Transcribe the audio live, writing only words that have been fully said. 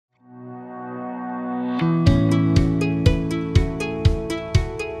Power.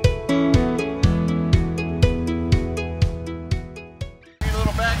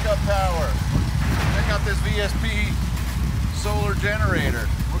 Check out this VSP Solar Generator.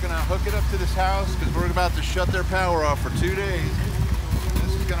 We're going to hook it up to this house because we're about to shut their power off for 2 days.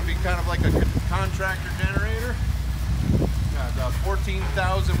 This is going to be kind of like a contractor generator. Got about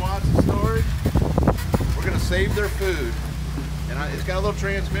 14,000 watts of storage. We're going to save their food. And it's got a little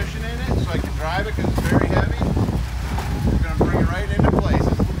transmission in it so I can drive it because it's very heavy. We're going to bring it right into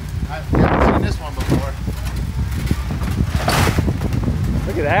places. I haven't seen this one before.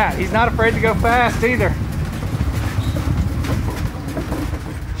 Look at that. He's not afraid to go fast either.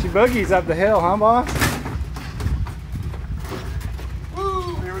 She boogies up the hill, huh, boss?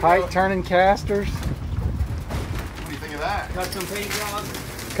 Woo, here we Height go. turning casters. What do you think of that? Custom paint jobs.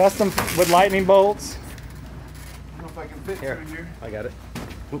 Custom with lightning bolts. I don't know if I can fit Here, through here. I got it.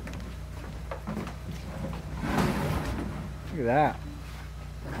 Oop. Look at that.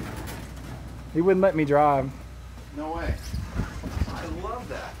 He wouldn't let me drive. No way. I love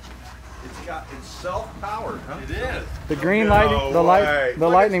that. It's self-powered, huh? It is. The green lighting, the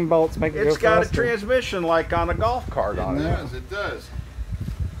lightning bolts make it go It's got faster. a transmission like on a golf cart on it. It does.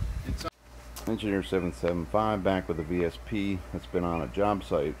 Engineer 775 back with a VSP that's been on a job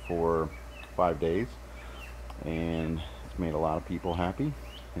site for 5 days, and it's made a lot of people happy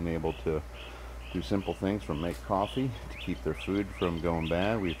and able to do simple things from make coffee to keep their food from going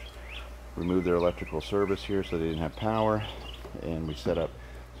bad. We've removed their electrical service here so they didn't have power, and we set up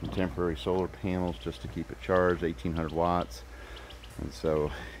some temporary solar panels just to keep it charged, 1800 watts, and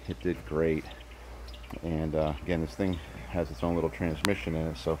so it did great. And again, this thing has its own little transmission in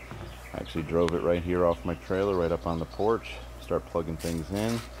it, so I actually drove it right here off my trailer, right up on the porch, start plugging things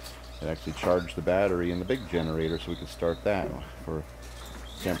in. It actually charged the battery in the big generator so we could start that for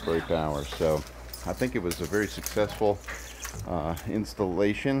temporary power. So I think it was a very successful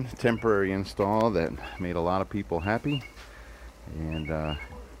installation, temporary install that made a lot of people happy and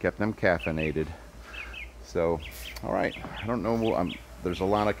kept them caffeinated. So, all right, I don't know, there's a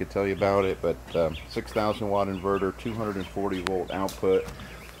lot I could tell you about it, but 6,000 watt inverter, 240 volt output.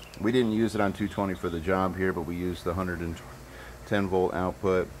 We didn't use it on 220 for the job here, but we used the 110 volt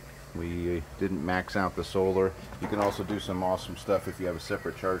output. We didn't max out the solar. You can also do some awesome stuff if you have a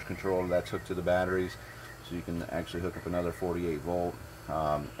separate charge controller that's hooked to the batteries, so you can actually hook up another 48 volt,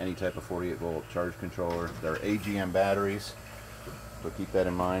 any type of 48 volt charge controller. They're AGM batteries, so keep that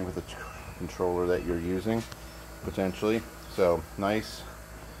in mind with the controller that you're using potentially. So nice,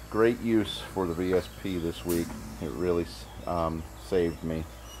 great use for the VSP this week. It really saved me.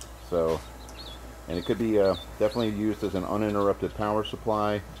 So, and it could be definitely used as an uninterrupted power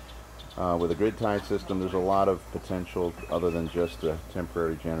supply with a grid tied system. There's a lot of potential other than just a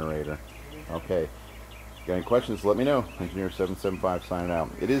temporary generator. Okay, got any questions, let me know. Engineer 775 signing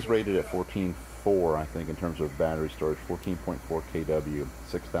out. It is rated at 14.4, I think, in terms of battery storage. 14.4 kW,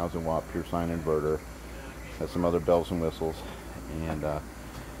 6,000 watt pure sine inverter. Has some other bells and whistles, and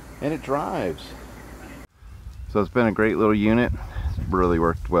it drives. So it's been a great little unit. It's really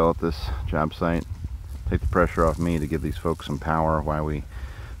worked well at this job site. Take the pressure off me to give these folks some power while we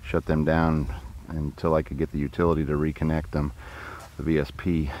shut them down until I could get the utility to reconnect them. The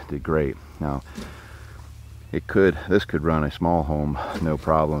VSP did great. Now, this could run a small home no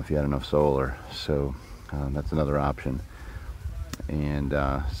problem if you had enough solar. So that's another option. And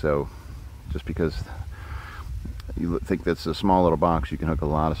so just because you think that's a small little box, you can hook a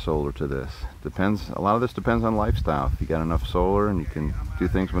lot of solar to this. A lot of this depends on lifestyle. If you got enough solar and you can do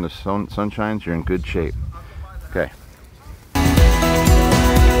things when the sun shines, you're in good shape. Okay.